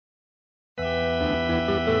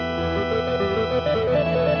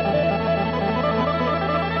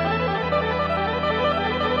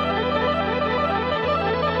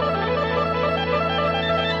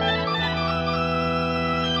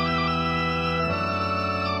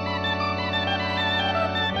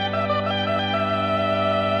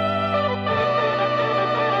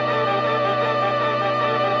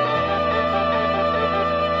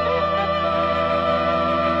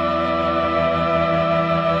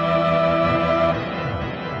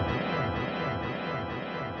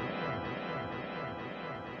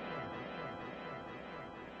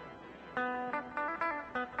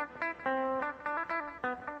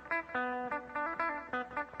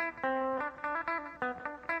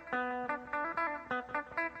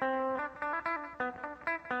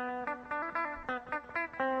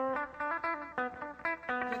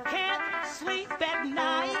sleep at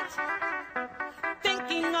night,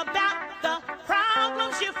 thinking about the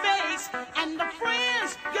problems you face and the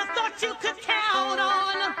friends you thought you could count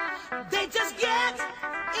on. They just get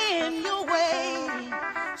in your way.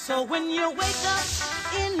 So when you wake up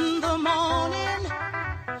in the morning,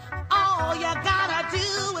 all you gotta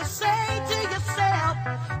do is say to yourself,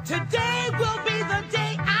 today will be the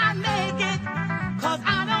day I make it, 'cause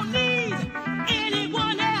I don't need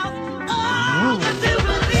anyone else. Oh, you do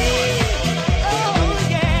believe. Oh,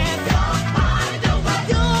 yeah. You'll find a way.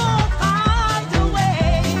 You'll find a way.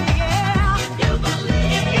 Yeah. If you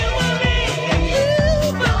believe. If you believe. If you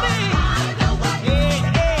believe. You'll find a way. Yeah,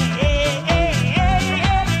 yeah, yeah, yeah,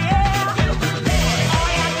 yeah, yeah. If you believe. All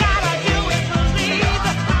you gotta do is believe.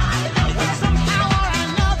 You'll find a way. Somehow or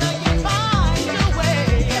another you find a way.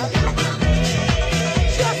 If you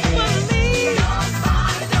believe. Just believe. You'll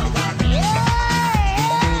find a way. Yeah,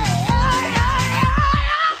 yeah, yeah,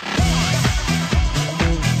 yeah,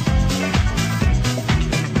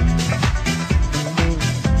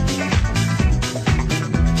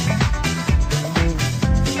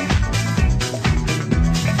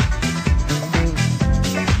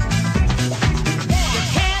 You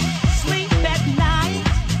can't sleep at night,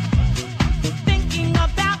 thinking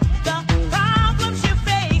about the problems you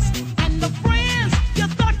face and the friends you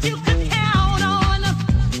thought you could count on.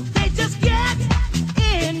 They just get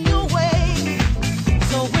in your way.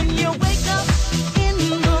 So when you wake up in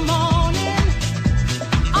the morning,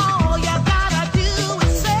 all you gotta do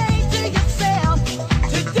is say to yourself,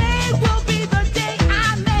 today will be the day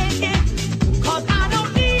I make it, 'cause I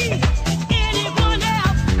don't need anyone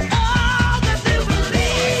else. Oh, just to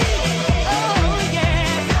believe. Oh,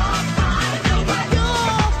 yeah. You'll find a way.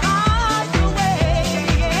 You'll find a way.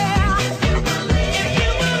 Yeah. If you believe. If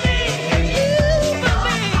you believe. If you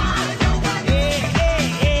believe. You'll find a way. Yeah,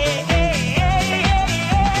 yeah, yeah, yeah,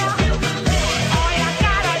 yeah. If you believe. All you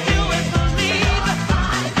gotta do is believe. You'll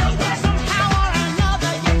find a way. Somehow or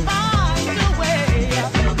another you find a way.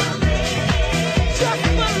 If you believe. Just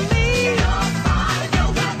believe. You'll find a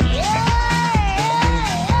way. Yeah,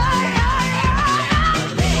 yeah, yeah, yeah.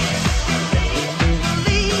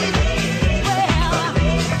 Believe. Well,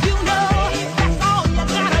 you know that's all you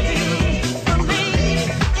gotta do. Believe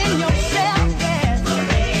in yourself, yes.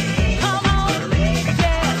 Come on,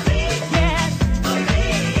 yes, yes.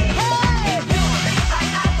 Hey,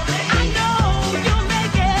 I know you'll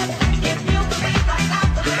make it if you believe like I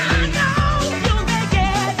believe. I know you'll make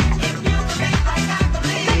it if you believe like I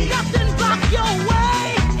believe. Let nothing block your way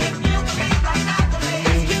if you believe like I believe.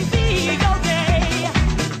 This can be your day.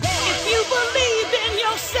 If you believe in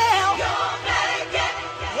yourself, you'll make it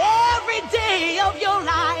every day of your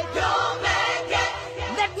life. You'll make it.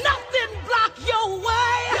 Let nothing block your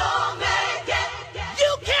way. You'll make it.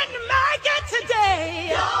 You can make it today.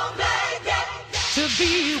 You'll make it. To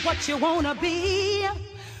be what you wanna be,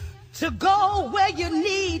 to go where you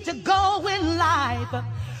need to go in life,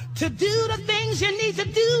 to do the things you need to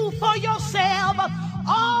do for yourself.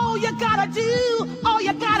 All you gotta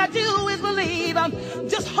do is believe.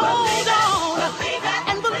 Just hold on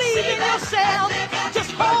and believe in yourself.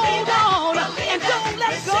 Just hold on.